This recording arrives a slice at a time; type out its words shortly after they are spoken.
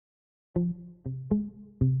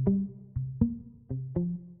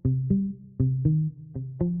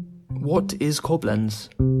What is Koblenz?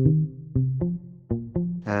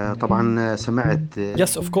 طبعا سمعت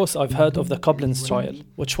Yes, of course, I've heard of the Koblenz trial,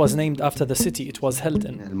 which was named after the city it was held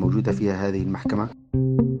in. الموجودة فيها هذه المحكمة.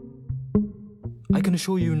 I can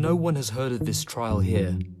assure you no one has heard of this trial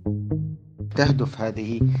here. تهدف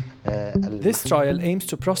هذه This trial aims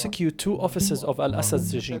to prosecute two officers of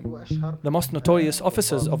al-Assad's regime, the most notorious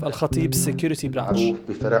officers of Al-Khatib's security branch. معروف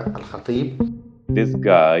بفرع الخطيب. This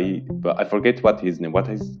guy, but I forget what his name. What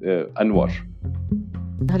is Anwar?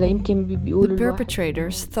 The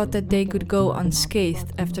perpetrators thought that they could go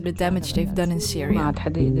unscathed after the damage they've done in Syria.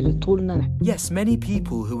 Yes, many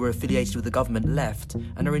people who were affiliated with the government left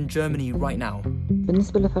and are in Germany right now.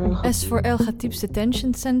 As for Al-Khatib's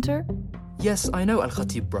detention center, Yes, I know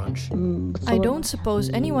Al-Khatib branch. I don't suppose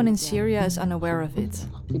anyone in Syria is unaware of it.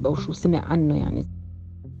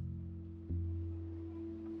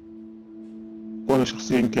 وأنا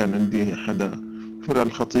شخصيا كان عندي حدا فرع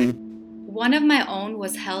الخطيب. One of my own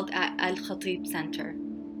was held at Al-Khatib Center.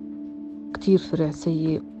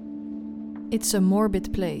 It's a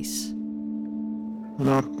morbid place.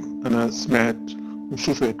 هناك أنا سمعت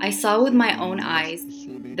وشفت. I saw with my own eyes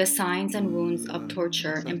the signs and wounds of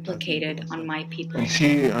torture implicated on my people.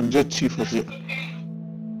 شيء عن جد شيء فظيع.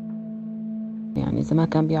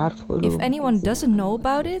 If anyone doesn't know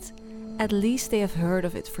about it, at least they have heard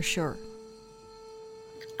of it for sure.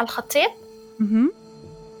 Al-Khatib?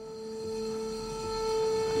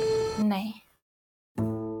 Nej.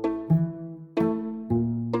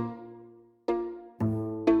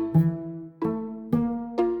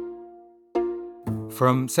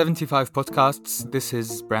 From 75 Podcasts, this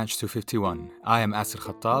is Branch 251. I am Asir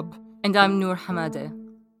Khattab. And I'm Noor Hamadeh.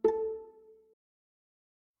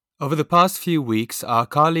 Over the past few weeks, our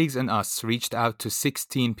colleagues and us reached out to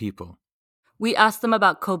 16 people. We asked them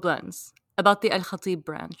about Koblenz, about the Al-Khatib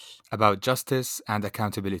branch, about justice and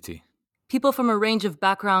accountability. People from a range of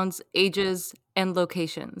backgrounds, ages, and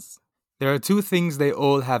locations. There are two things they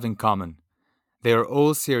all have in common. They are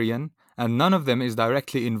all Syrian, and none of them is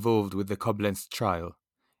directly involved with the Koblenz trial.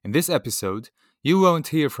 In this episode, you won't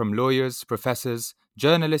hear from lawyers, professors,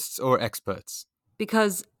 journalists, or experts.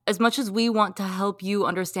 Because as much as we want to help you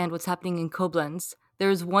understand what's happening in Koblenz, there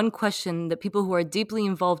is one question that people who are deeply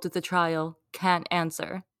involved with the trial can't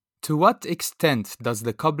answer. To what extent does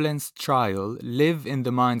the Koblenz trial live in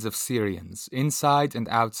the minds of Syrians, inside and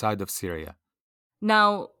outside of Syria?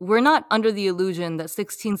 Now, we're not under the illusion that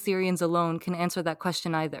 16 Syrians alone can answer that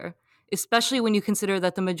question either, especially when you consider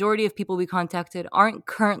that the majority of people we contacted aren't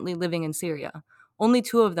currently living in Syria. Only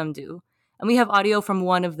 2 of them do, and we have audio from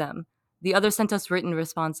one of them. The other sent us written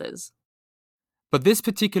responses. But this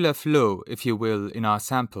particular flow, if you will, in our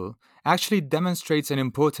sample, actually demonstrates an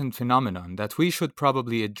important phenomenon that we should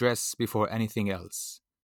probably address before anything else.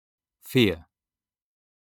 Fear.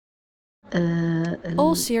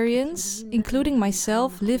 All Syrians, including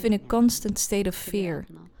myself, live in a constant state of fear.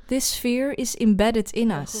 This fear is embedded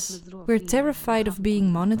in us. We're terrified of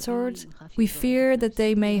being monitored. We fear that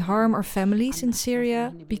they may harm our families in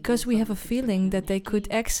Syria because we have a feeling that they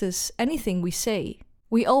could access anything we say.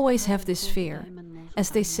 We always have this fear. As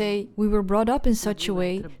they say, we were brought up in such a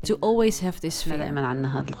way to always have this fear.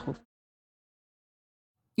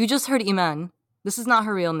 You just heard Iman. This is not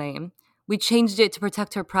her real name. We changed it to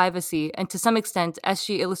protect her privacy and to some extent, as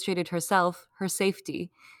she illustrated herself, her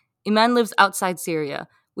safety. Iman lives outside Syria,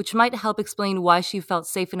 which might help explain why she felt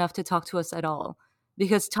safe enough to talk to us at all.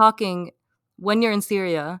 Because talking, when you're in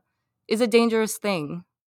Syria, is a dangerous thing.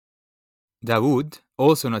 Dawood,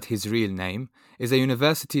 also not his real name, is a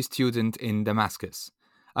university student in Damascus.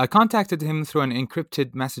 I contacted him through an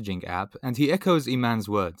encrypted messaging app, and he echoes Iman's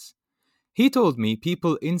words. He told me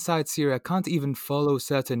people inside Syria can't even follow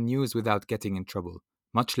certain news without getting in trouble,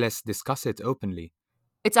 much less discuss it openly.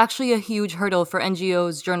 It's actually a huge hurdle for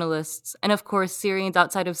NGOs, journalists, and of course Syrians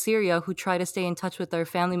outside of Syria who try to stay in touch with their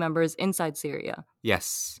family members inside Syria.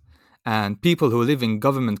 Yes. And people who live in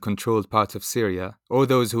government-controlled parts of Syria, or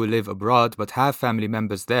those who live abroad but have family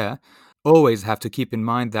members there, always have to keep in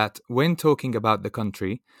mind that when talking about the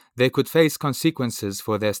country, they could face consequences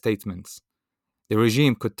for their statements. The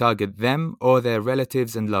regime could target them or their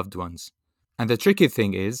relatives and loved ones. And the tricky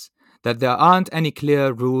thing is that there aren't any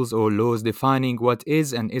clear rules or laws defining what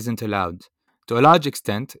is and isn't allowed. To a large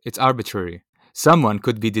extent, it's arbitrary. Someone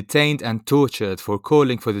could be detained and tortured for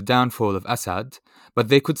calling for the downfall of Assad, but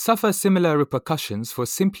they could suffer similar repercussions for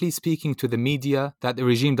simply speaking to the media that the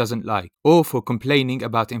regime doesn't like, or for complaining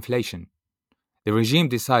about inflation. The regime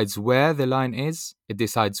decides where the line is, it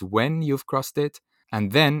decides when you've crossed it,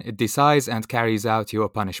 and then it decides and carries out your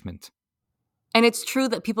punishment. And it's true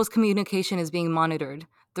that people's communication is being monitored.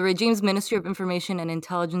 The regime's Ministry of Information and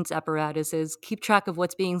Intelligence apparatuses keep track of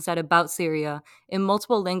what's being said about Syria in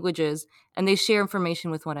multiple languages, and they share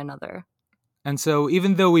information with one another. And so,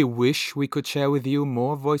 even though we wish we could share with you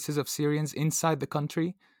more voices of Syrians inside the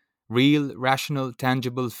country, real, rational,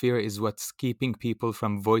 tangible fear is what's keeping people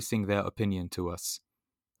from voicing their opinion to us.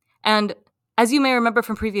 And, as you may remember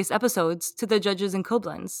from previous episodes, to the judges in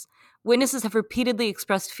Koblenz, witnesses have repeatedly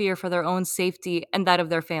expressed fear for their own safety and that of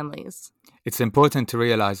their families. It's important to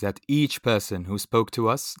realize that each person who spoke to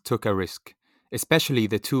us took a risk, especially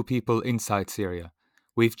the 2 people inside Syria.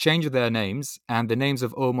 We've changed their names and the names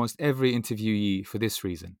of almost every interviewee for this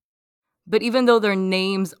reason. But even though their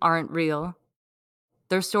names aren't real,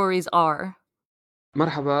 their stories are.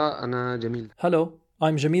 مرحبا أنا جميل. Hello,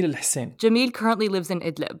 I'm Jamil Al-Hussein. Jamil currently lives in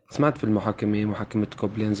Idlib. سمعت في محاكمة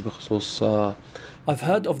كوبلينز بخصوص I've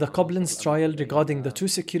heard of the Koblenz trial regarding the 2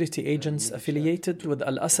 security agents affiliated with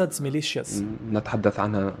Al-Assad's militias. نتحدث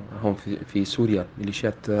عنها هون في سوريا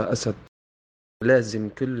ميليشيات أسد. لازم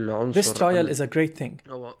كل عنصر. This trial is a great thing.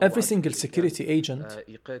 Every single security agent,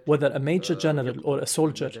 whether a major general or a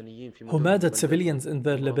soldier, who murdered civilians in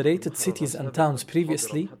their liberated cities and towns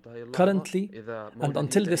previously, currently, and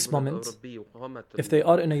until this moment, if they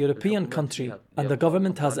are in a European country and the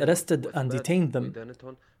government has arrested and detained them,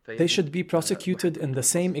 they should be prosecuted in the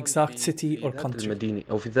same exact city or country.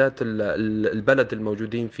 أو في ذات البلد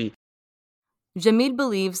الموجودين فيه. Jamil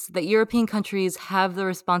believes that European countries have the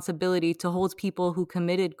responsibility to hold people who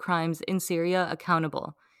committed crimes in Syria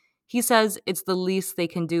accountable. He says it's the least they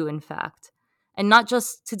can do, in fact. And not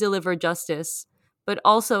just to deliver justice, but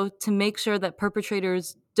also to make sure that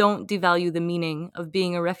perpetrators don't devalue the meaning of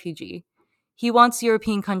being a refugee. He wants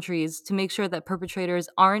European countries to make sure that perpetrators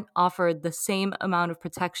aren't offered the same amount of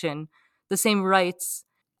protection, the same rights,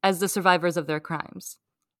 as the survivors of their crimes.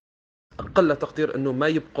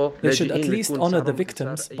 They should at least honor the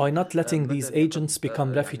victims by not letting these agents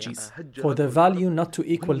become refugees, for their value not to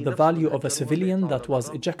equal the value of a civilian that was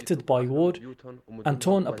ejected by war and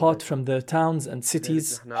torn apart from their towns and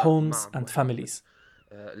cities, homes and families.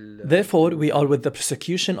 Therefore, we are with the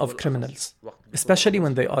prosecution of criminals, especially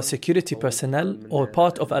when they are security personnel or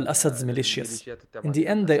part of Al-Assad's militias. In the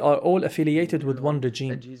end, they are all affiliated with one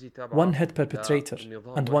regime, one head perpetrator,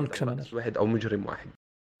 and one criminal.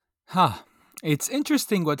 It's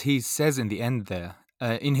interesting what he says in the end there.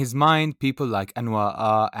 In his mind, people like Anwar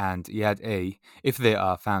R and Iyad A, if they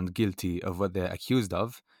are found guilty of what they're accused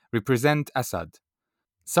of, represent Assad.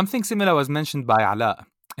 Something similar was mentioned by Ala.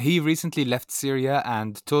 He recently left Syria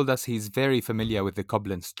and told us he's very familiar with the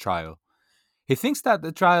Koblenz trial. He thinks that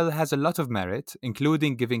the trial has a lot of merit,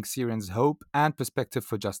 including giving Syrians hope and perspective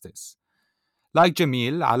for justice. Like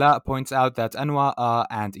Jamil, Ala points out that Anwar R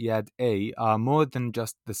and Iyad A are more than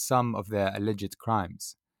just the sum of their alleged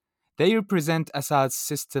crimes. They represent Assad's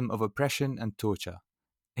system of oppression and torture.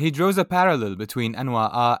 He draws a parallel between Anwar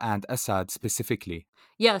R and Assad specifically.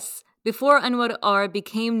 Yes, before Anwar R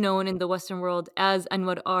became known in the Western world as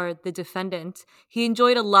Anwar R, the defendant, he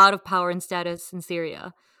enjoyed a lot of power and status in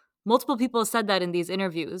Syria. Multiple people said that in these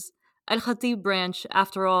interviews. Al-Khatib branch,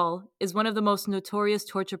 after all, is one of the most notorious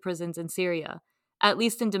torture prisons in Syria, at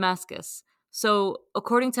least in Damascus. So,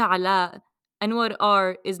 according to Ala, Anwar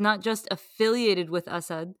R is not just affiliated with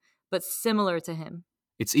Assad, but similar to him.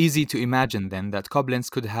 It's easy to imagine then that Koblenz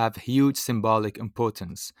could have huge symbolic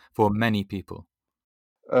importance for many people.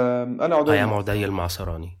 I am Uday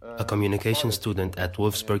Al-Ma'sarani, a communication student at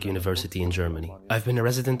Wolfsburg University in Germany. I've been a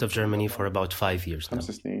resident of Germany for about 5 years now.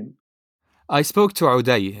 I spoke to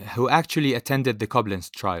Uday, who actually attended the Koblenz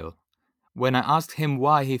trial. When I asked him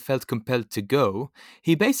why he felt compelled to go,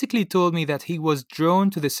 he basically told me that he was drawn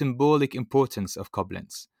to the symbolic importance of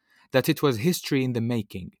Koblenz, that it was history in the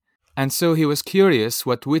making, and so he was curious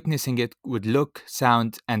what witnessing it would look,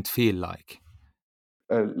 sound, and feel like.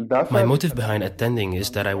 My motive behind attending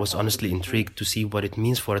is that I was honestly intrigued to see what it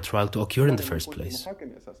means for a trial to occur in the first place,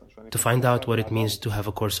 to find out what it means to have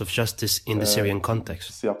a course of justice in the Syrian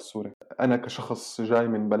context.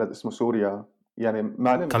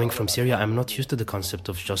 Coming from Syria, I'm not used to the concept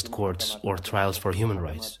of just courts or trials for human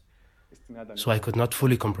rights. So I could not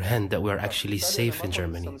fully comprehend that we are actually safe in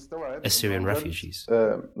Germany as Syrian refugees.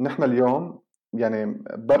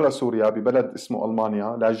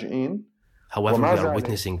 However, we are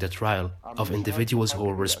witnessing the trial of individuals who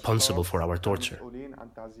were responsible for our torture.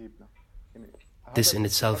 This in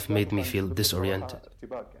itself made me feel disoriented.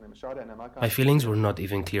 My feelings were not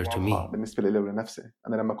even clear to me.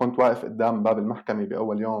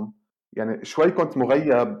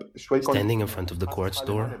 Standing in front of the court's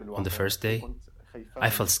door on the first day, I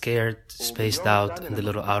felt scared, spaced out, and a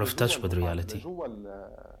little out of touch with reality.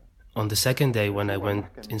 On the second day, when I went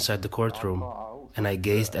inside the courtroom and I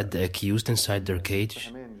gazed at the accused inside their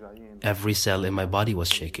cage, every cell in my body was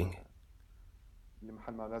shaking.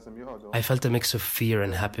 I felt a mix of fear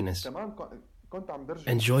and happiness,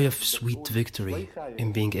 and joy of sweet victory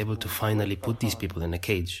in being able to finally put these people in a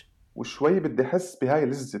cage. وشوي بدي أحس بهاي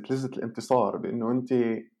لذة الانتصار بأنه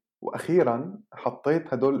أنت وأخيرا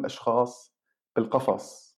حطيت هدول الأشخاص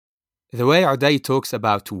بالقفص. The way Uday talks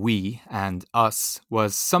about we and us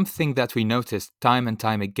was something that we noticed time and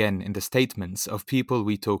time again in the statements of people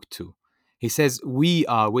we talked to. He says we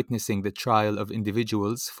are witnessing the trial of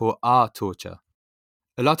individuals for our torture.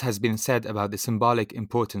 A lot has been said about the symbolic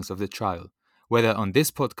importance of the trial, whether on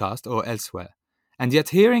this podcast or elsewhere. And yet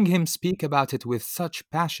hearing him speak about it with such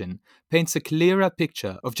passion paints a clearer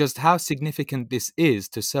picture of just how significant this is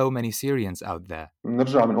to so many Syrians out there.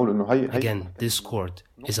 Again, this court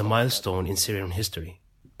is a milestone in Syrian history.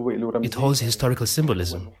 It holds historical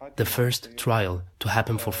symbolism, the first trial to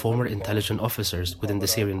happen for former intelligent officers within the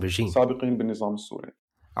Syrian regime.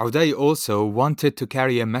 Uday also wanted to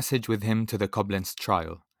carry a message with him to the Koblenz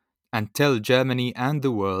trial, and tell Germany and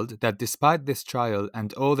the world that despite this trial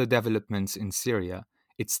and all the developments in Syria,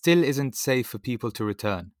 it still isn't safe for people to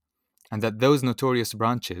return, and that those notorious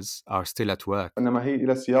branches are still at work.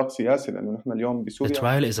 The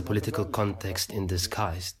trial is a political context in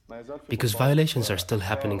disguise, because violations are still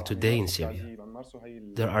happening today in Syria.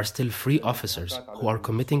 There are still free officers who are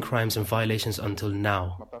committing crimes and violations until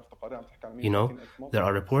now. You know, there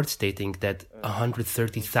are reports stating that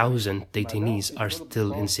 130,000 detainees are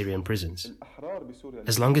still in Syrian prisons.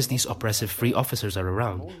 As long as these oppressive free officers are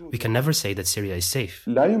around, we can never say that Syria is safe.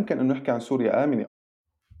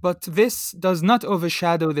 But this does not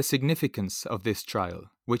overshadow the significance of this trial,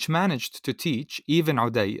 which managed to teach even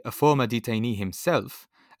Uday, a former detainee himself,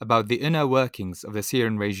 about the inner workings of the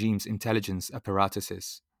Syrian regime's intelligence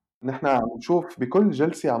apparatuses. نحن عم نشوف بكل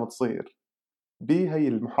جلسة عم تصير بهي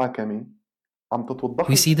المحاكمة.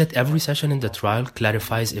 We see that every session in the trial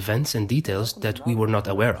clarifies events and details that we were not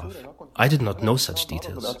aware of. I did not know such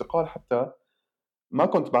details. As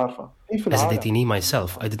a detainee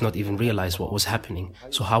myself, I did not even realize what was happening,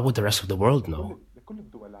 so how would the rest of the world know?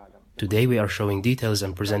 Today we are showing details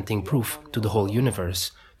and presenting proof to the whole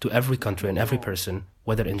universe, to every country and every person,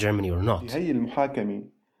 whether in Germany or not.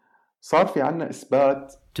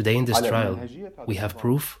 Today in this trial, we have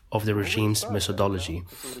proof of the regime's methodology.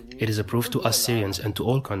 It is a proof to us Syrians and to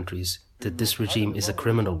all countries that this regime is a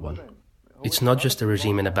criminal one. It's not just a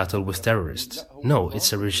regime in a battle with terrorists. No,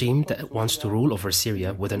 it's a regime that wants to rule over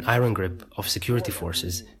Syria with an iron grip of security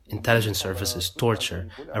forces, intelligence services, torture,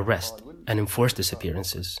 arrest, and enforced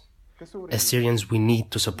disappearances. As Syrians, we need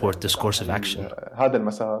to support this course of action.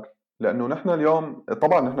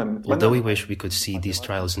 Although we wish we could see these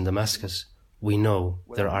trials in Damascus, we know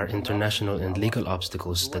there are international and legal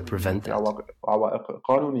obstacles that prevent it.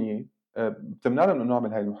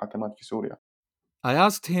 I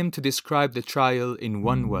asked him to describe the trial in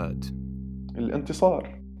one word.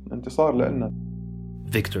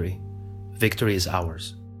 Victory. Victory is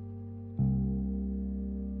ours.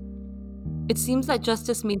 It seems that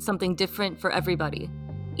justice means something different for everybody.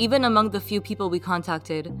 Even among the few people we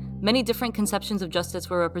contacted, many different conceptions of justice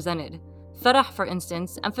were represented. Farah, for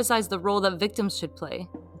instance, emphasized the role that victims should play.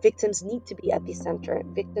 Victims need to be at the center.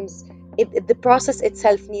 The process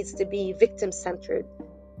itself needs to be victim-centered.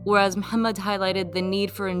 Whereas Muhammad highlighted the need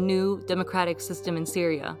for a new democratic system in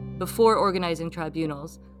Syria before organizing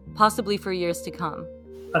tribunals, possibly for years to come.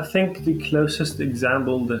 I think the closest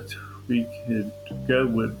example that we could go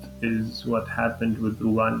with is what happened with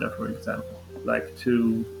Rwanda, for example. Like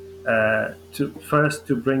to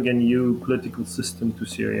bring a new political system to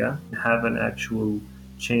Syria, have an actual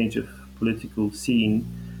change of political scene,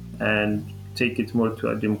 and take it more to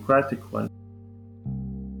a democratic one.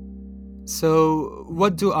 So,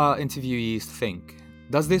 what do our interviewees think?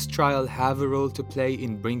 Does this trial have a role to play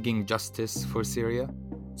in bringing justice for Syria?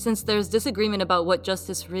 Since there's disagreement about what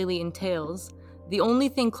justice really entails, the only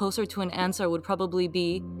thing closer to an answer would probably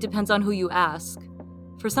be, depends on who you ask.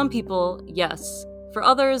 For some people, yes. For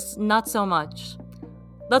others, not so much.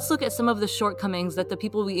 Let's look at some of the shortcomings that the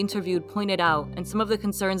people we interviewed pointed out and some of the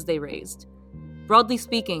concerns they raised. Broadly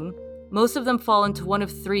speaking, most of them fall into one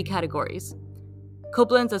of three categories: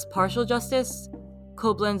 Koblenz as partial justice,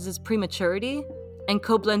 Koblenz as prematurity, and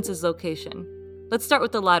Koblenz as location. Let's start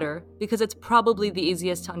with the latter, because it's probably the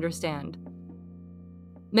easiest to understand.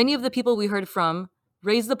 Many of the people we heard from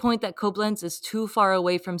raised the point that Koblenz is too far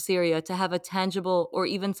away from Syria to have a tangible or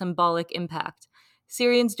even symbolic impact.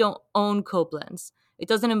 Syrians don't own Koblenz. It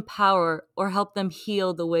doesn't empower or help them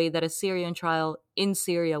heal the way that a Syrian trial in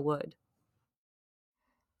Syria would.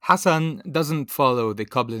 Hassan doesn't follow the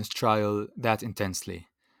Koblenz trial that intensely,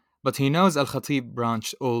 but he knows Al-Khatib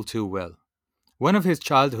branch all too well. One of his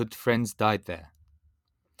childhood friends died there.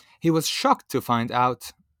 He was shocked to find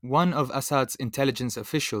out one of Assad's intelligence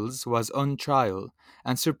officials was on trial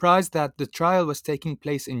and surprised that the trial was taking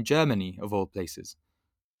place in Germany, of all places.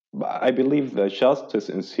 I believe the justice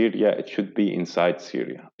in Syria, it should be inside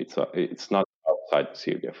Syria. It's not outside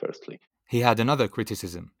Syria, firstly. He had another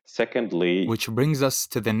criticism. Secondly, which brings us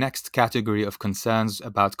to the next category of concerns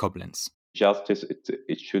about Koblenz. Justice,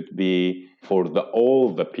 it should be for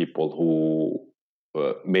all the people who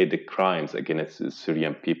made the crimes against the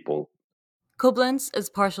Syrian people. Koblenz is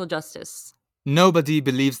partial justice. Nobody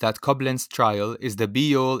believes that Koblenz trial is the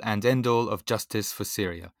be-all and end-all of justice for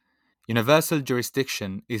Syria. Universal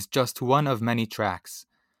jurisdiction is just one of many tracks.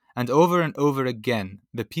 And over again,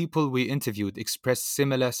 the people we interviewed expressed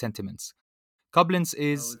similar sentiments. Koblenz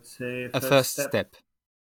is a first step.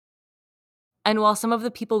 And while some of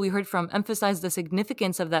the people we heard from emphasized the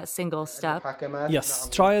significance of that single step, yes,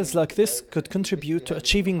 trials like this could contribute to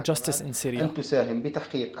achieving justice in Syria,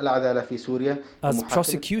 as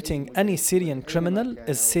prosecuting any Syrian criminal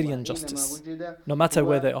is Syrian justice, no matter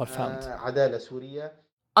where they are found.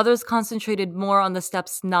 Others concentrated more on the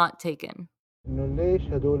steps not taken.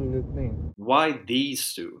 Why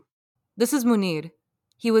these two? This is Munir.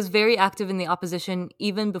 He was very active in the opposition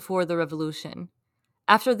even before the revolution.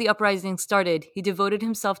 After the uprising started, he devoted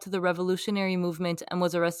himself to the revolutionary movement and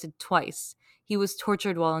was arrested twice. He was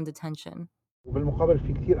tortured while in detention. In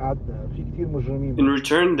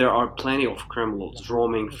return, there are plenty of criminals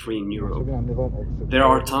roaming free in Europe. There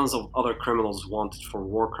are tons of other criminals wanted for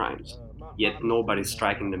war crimes, yet nobody's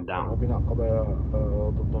striking them down.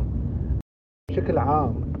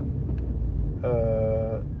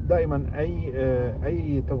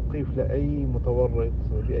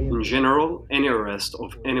 In general, any arrest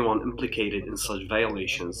of anyone implicated in such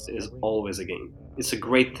violations is always a gain. It's a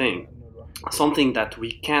great thing, something that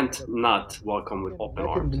we can't not welcome with open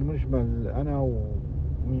arms.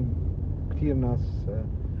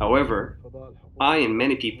 However, I and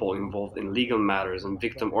many people involved in legal matters and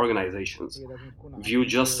victim organizations view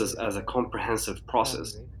justice as a comprehensive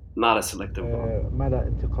process, not a selective one.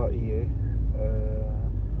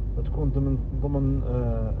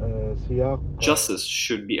 Justice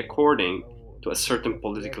should be according to a certain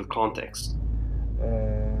political context.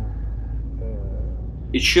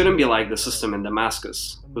 It shouldn't be like the system in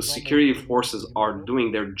Damascus, whose security forces are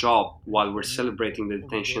doing their job while we're celebrating the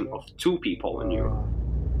detention of 2 people in Europe.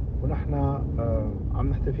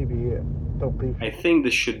 I think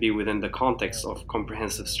this should be within the context of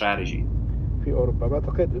comprehensive strategy. It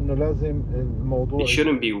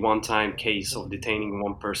shouldn't be one-time case of detaining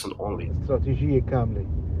one person only.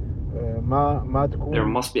 There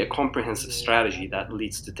must be a comprehensive strategy that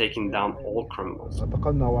leads to taking down all criminals.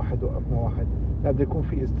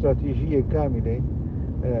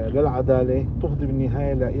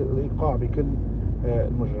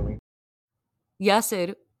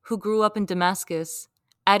 Yasser, who grew up in Damascus,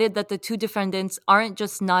 added that the 2 defendants aren't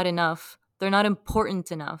just not enough, they're not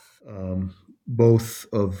important enough. Both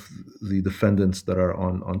of the defendants that are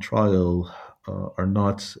on trial are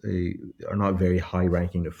not very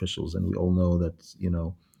high-ranking officials, and we all know that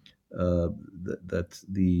that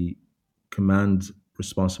the command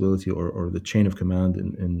responsibility or the chain of command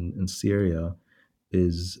in Syria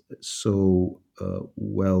is so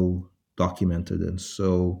well documented and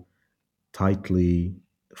so tightly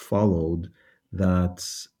followed that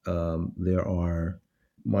there are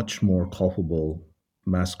much more culpable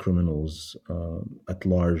mass criminals at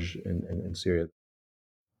large in Syria.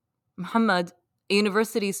 Muhammad, a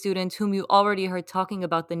university student whom you already heard talking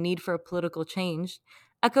about the need for a political change,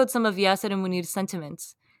 echoed some of Yasser and Munir's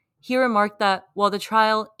sentiments. He remarked that while the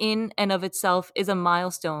trial in and of itself is a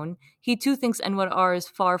milestone, he too thinks Anwar R is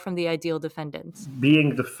far from the ideal defendant.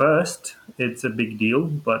 Being the first, it's a big deal,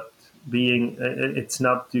 but it's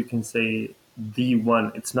not, you can say, the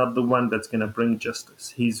one. It's not the one that's going to bring justice.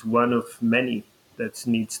 He's one of many that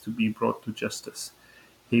needs to be brought to justice.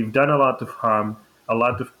 He's done a lot of harm. A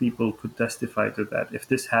lot of people could testify to that. If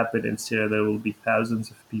this happened in Syria, there will be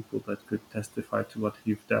thousands of people that could testify to what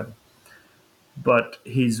he's done. But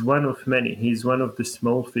he's one of many. He's one of the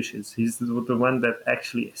small fishes. He's the one that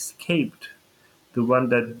actually escaped, the one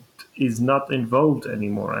that is not involved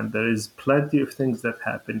anymore. And there is plenty of things that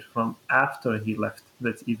happened from after he left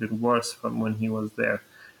that's even worse from when he was there.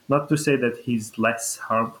 Not to say that he's less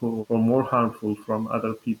harmful or more harmful from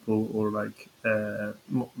other people or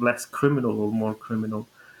less criminal or more criminal,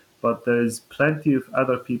 but there is plenty of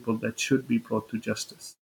other people that should be brought to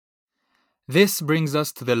justice. This brings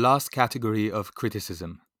us to the last category of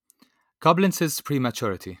criticism, Koblenz's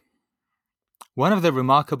prematurity. One of the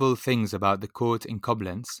remarkable things about the court in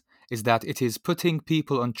Koblenz is that it is putting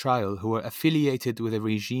people on trial who are affiliated with a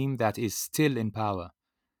regime that is still in power.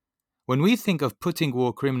 When we think of putting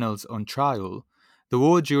war criminals on trial, the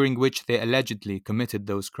war during which they allegedly committed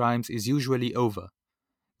those crimes is usually over.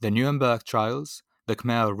 The Nuremberg trials, the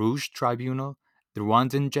Khmer Rouge Tribunal, the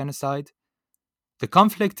Rwandan genocide. The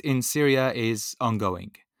conflict in Syria is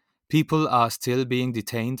ongoing. People are still being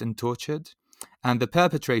detained and tortured, and the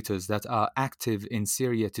perpetrators that are active in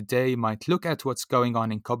Syria today might look at what's going on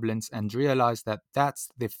in Koblenz and realize that that's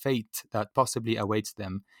the fate that possibly awaits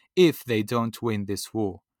them if they don't win this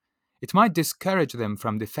war. It might discourage them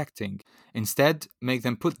from defecting, instead make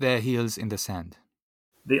them put their heels in the sand.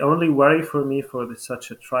 The only worry for me for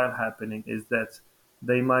such a trial happening is that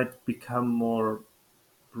they might become more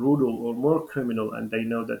brutal or more criminal, and they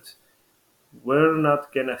know that we're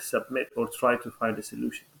not going to submit or try to find a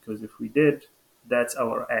solution, because if we did, that's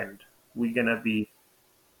our end. We're going to be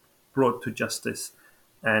brought to justice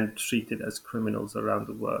and treated as criminals around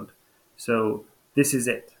the world. So this is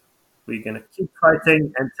it. We're going to keep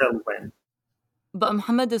fighting until when? But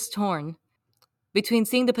Mohammed is torn between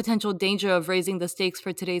seeing the potential danger of raising the stakes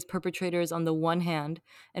for today's perpetrators on the one hand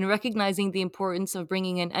and recognizing the importance of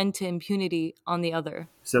bringing an end to impunity on the other.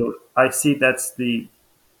 So I see that's the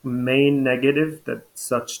main negative that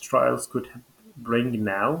such trials could bring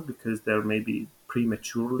now, because they're maybe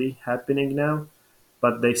prematurely happening now,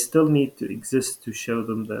 but they still need to exist to show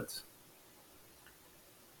them that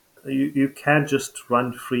you can't just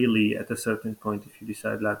run freely at a certain point. If you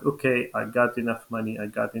decide like, okay, I got enough money, I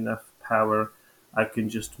got enough power, I can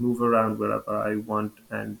just move around wherever I want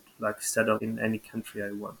and like settle in any country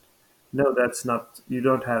I want. No, that's not, you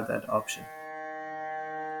don't have that option.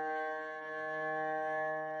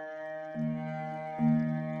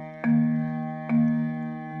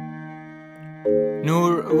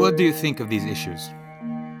 Noor, what do you think of these issues?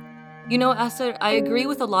 You know, Asser, I agree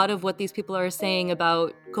with a lot of what these people are saying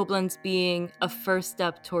about Koblenz being a first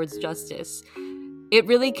step towards justice. It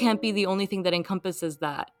really can't be the only thing that encompasses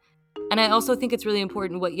that. And I also think it's really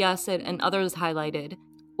important what Yasser and others highlighted,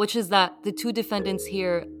 which is that the two defendants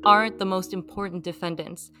here aren't the most important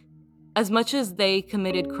defendants. As much as they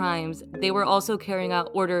committed crimes, they were also carrying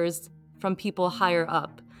out orders from people higher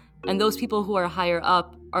up. And those people who are higher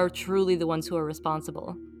up are truly the ones who are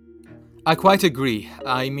responsible. I quite agree.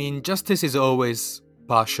 I mean, justice is always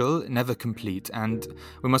partial, never complete, and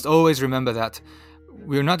we must always remember that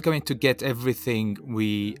we're not going to get everything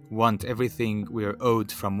we want, everything we're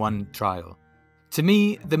owed from one trial. To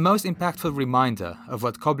me, the most impactful reminder of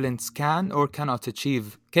what Koblenz can or cannot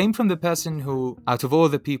achieve came from the person who, out of all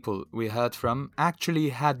the people we heard from, actually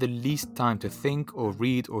had the least time to think or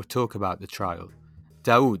read or talk about the trial.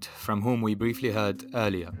 Daoud, from whom we briefly heard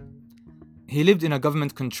earlier. He lived in a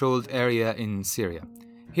government-controlled area in Syria.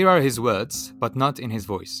 Here are his words, but not in his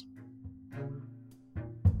voice.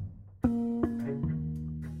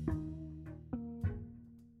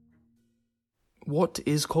 What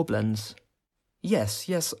is Koblenz?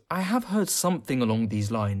 Yes, I have heard something along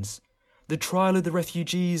these lines. The trial of the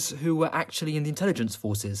refugees who were actually in the intelligence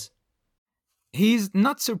forces. He's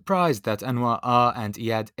not surprised that Anwar R. and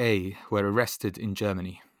Iyad A. were arrested in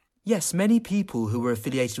Germany. Yes, many people who were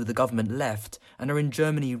affiliated with the government left and are in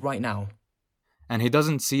Germany right now. And he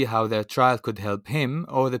doesn't see how their trial could help him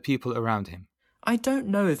or the people around him. I don't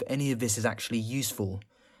know if any of this is actually useful.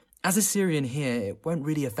 As a Syrian here, it won't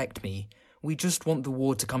really affect me. We just want the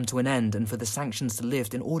war to come to an end and for the sanctions to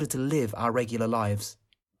lift in order to live our regular lives.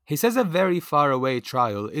 He says a very far-away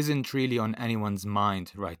trial isn't really on anyone's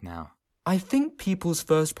mind right now. I think people's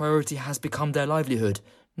first priority has become their livelihood.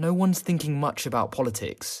 No one's thinking much about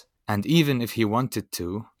politics. And even if he wanted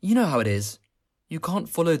to... You know how it is. You can't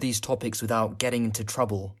follow these topics without getting into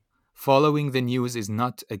trouble. Following the news is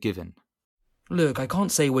not a given. Look, I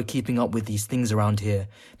can't say we're keeping up with these things around here.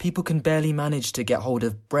 People can barely manage to get hold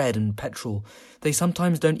of bread and petrol. They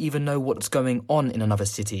sometimes don't even know what's going on in another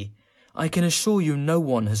city. I can assure you no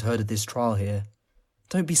one has heard of this trial here.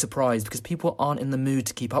 Don't be surprised because people aren't in the mood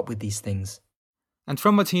to keep up with these things. And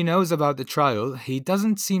from what he knows about the trial, he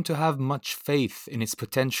doesn't seem to have much faith in its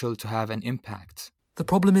potential to have an impact. The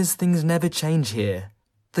problem is things never change here.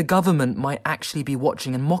 The government might actually be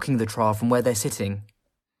watching and mocking the trial from where they're sitting.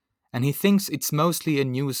 And he thinks it's mostly a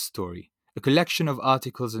news story, a collection of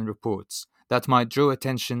articles and reports that might draw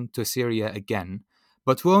attention to Syria again,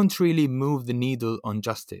 but won't really move the needle on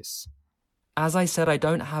justice. As I said, I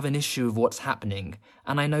don't have an issue with what's happening,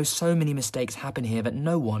 and I know so many mistakes happen here that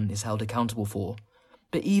no one is held accountable for.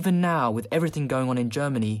 But even now, with everything going on in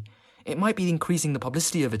Germany, It might be increasing the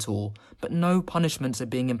publicity of it all, but no punishments are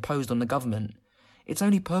being imposed on the government. Its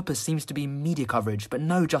only purpose seems to be media coverage, but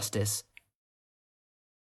no justice.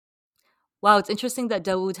 Wow, it's interesting that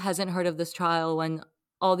Dawood hasn't heard of this trial when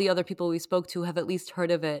all the other people we spoke to have at least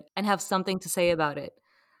heard of it and have something to say about it.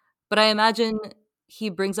 But I imagine he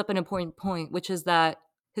brings up an important point, which is that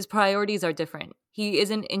his priorities are different. He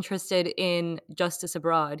isn't interested in justice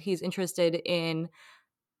abroad. He's interested in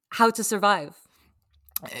how to survive.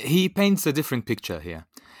 He paints a different picture here.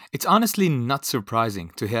 It's honestly not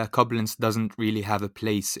surprising to hear Koblenz doesn't really have a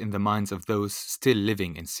place in the minds of those still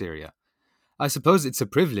living in Syria. I suppose it's a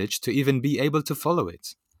privilege to even be able to follow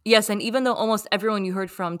it. Yes, and even though almost everyone you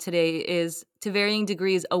heard from today is, to varying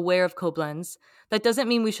degrees, aware of Koblenz, that doesn't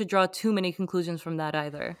mean we should draw too many conclusions from that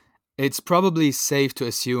either. It's probably safe to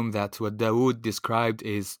assume that what Dawood described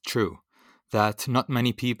is true, that not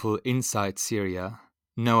many people inside Syria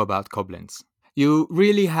know about Koblenz. You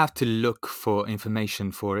really have to look for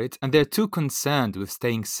information for it, and they're too concerned with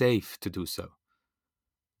staying safe to do so.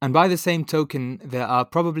 And by the same token, there are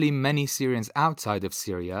probably many Syrians outside of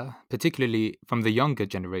Syria, particularly from the younger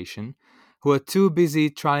generation, who are too busy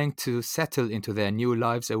trying to settle into their new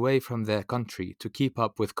lives away from their country to keep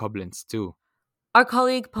up with Koblenz too. Our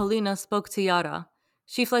colleague Paulina spoke to Yara.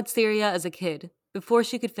 She fled Syria as a kid, before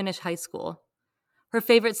she could finish high school. Her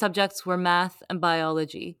favorite subjects were math and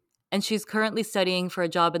biology, and she's currently studying for a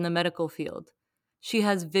job in the medical field. She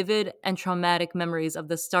has vivid and traumatic memories of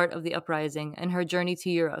the start of the uprising and her journey to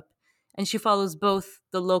Europe, and she follows both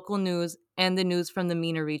the local news and the news from the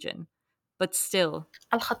MENA region. But still...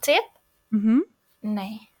 Al-Khatib?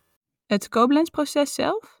 Nee. Het Koblenz-proces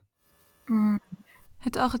zelf?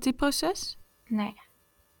 Het Al-Khatib-proces? Nee.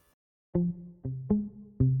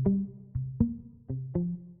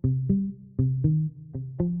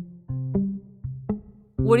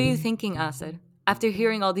 What are you thinking, Asad, after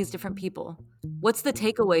hearing all these different people? What's the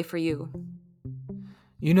takeaway for you?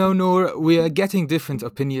 You know, Noor, we are getting different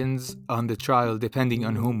opinions on the trial depending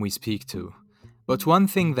on whom we speak to. But one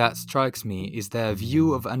thing that strikes me is their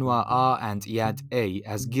view of Anwar R. and Iyad A.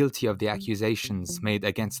 as guilty of the accusations made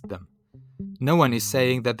against them. No one is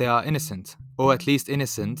saying that they are innocent, or at least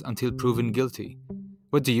innocent until proven guilty.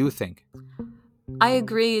 What do you think? I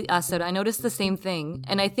agree, Asad. I noticed the same thing.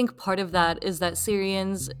 And I think part of that is that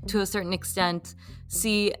Syrians, to a certain extent,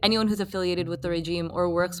 see anyone who's affiliated with the regime or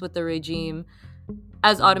works with the regime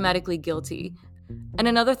as automatically guilty. And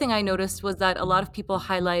another thing I noticed was that a lot of people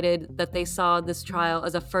highlighted that they saw this trial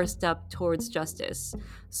as a first step towards justice.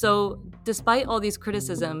 So despite all these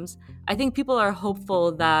criticisms, I think people are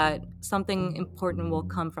hopeful that something important will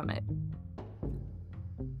come from it.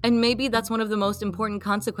 And maybe that's one of the most important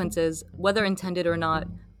consequences, whether intended or not,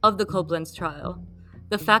 of the Koblenz trial.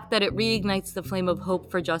 The fact that it reignites the flame of hope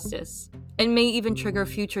for justice, and may even trigger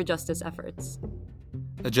future justice efforts.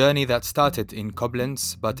 A journey that started in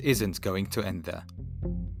Koblenz, but isn't going to end there.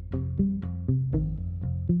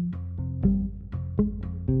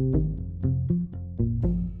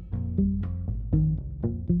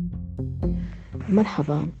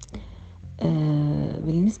 مرحبا.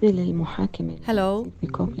 بالنسبة للمحاكمة Hello.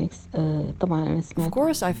 بكوبلكس طبعا أنا سمعت. Of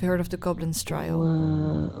course I've heard of the Koblenz trial.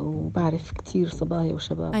 وبعرف كتير صبايا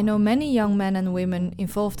وشباب. I know many young men and women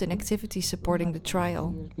involved in activities supporting the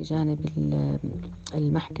trial. بجانب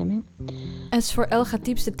المحكمة. As for El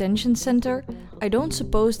Khatib's detention center, I don't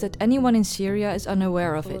suppose that anyone in Syria is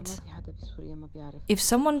unaware of it. If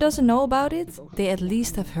someone doesn't know about it, they at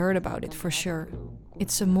least have heard about it for sure.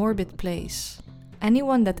 It's a morbid place.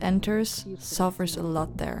 Anyone that enters suffers a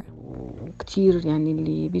lot there. كتير يعني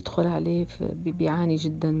اللي بيدخل عليه بيعاني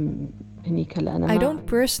جدا هنيك لأنا. I don't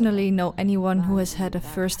personally know anyone who has had a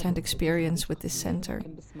first-hand experience with this center,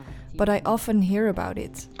 but I often hear about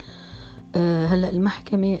it. هلا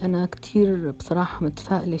المحكمة أنا كتير بصراحة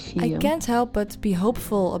متفائلة فيها. I can't help but be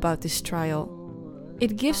hopeful about this trial.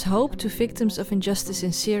 It gives hope to victims of injustice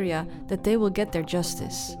in Syria that they will get their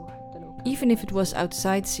justice, even if it was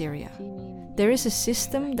outside Syria. There is a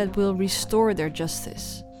system that will restore their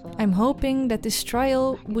justice. I'm hoping that this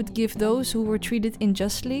trial would give those who were treated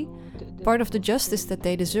unjustly part of the justice that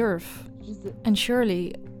they deserve. And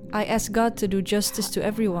surely, I ask God to do justice to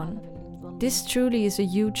everyone. This truly is a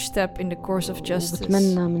huge step in the course of justice.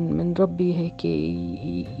 بتمنى من ربي هيك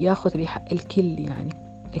ياخذ بحق الكل يعني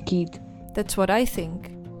أكيد. That's what I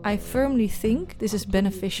think. I firmly think this is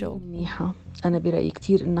beneficial. منيحة. أنا برأيي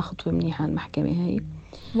كتير إنها خطوة منيحة المحكمة هاي.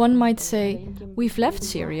 One might say, we've left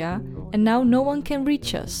Syria and now no one can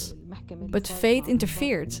reach us. But fate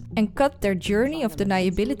interfered and cut their journey of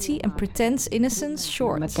deniability and pretense innocence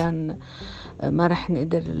short. كان ما رح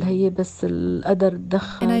نقدر هي بس القدر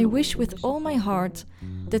دخل. And I wish with all my heart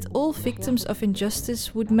that all victims of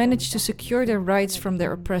injustice would manage to secure their rights from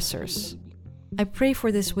their oppressors. I pray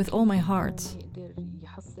for this with all my heart.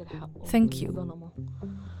 Thank you.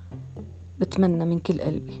 بتمنى من كل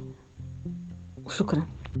قلبي وشكرا.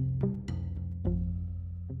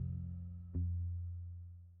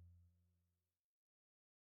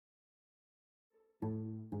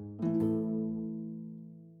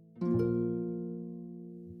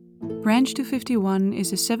 Branch 251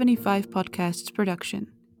 is a 75 Podcasts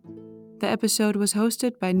production. The episode was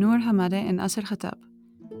hosted by Noor Hamadeh and Asser Khattab.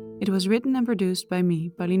 It was written and produced by me,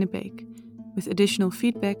 Pauline Beek, with additional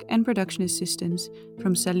feedback and production assistance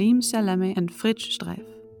from Salim Salame and Fritz Streif.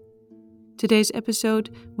 Today's episode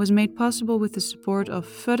was made possible with the support of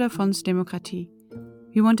Förderfonds Demokratie.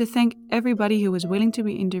 We want to thank everybody who was willing to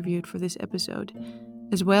be interviewed for this episode,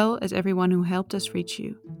 as well as everyone who helped us reach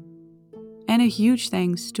you. And a huge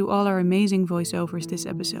thanks to all our amazing voiceovers this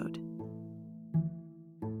episode.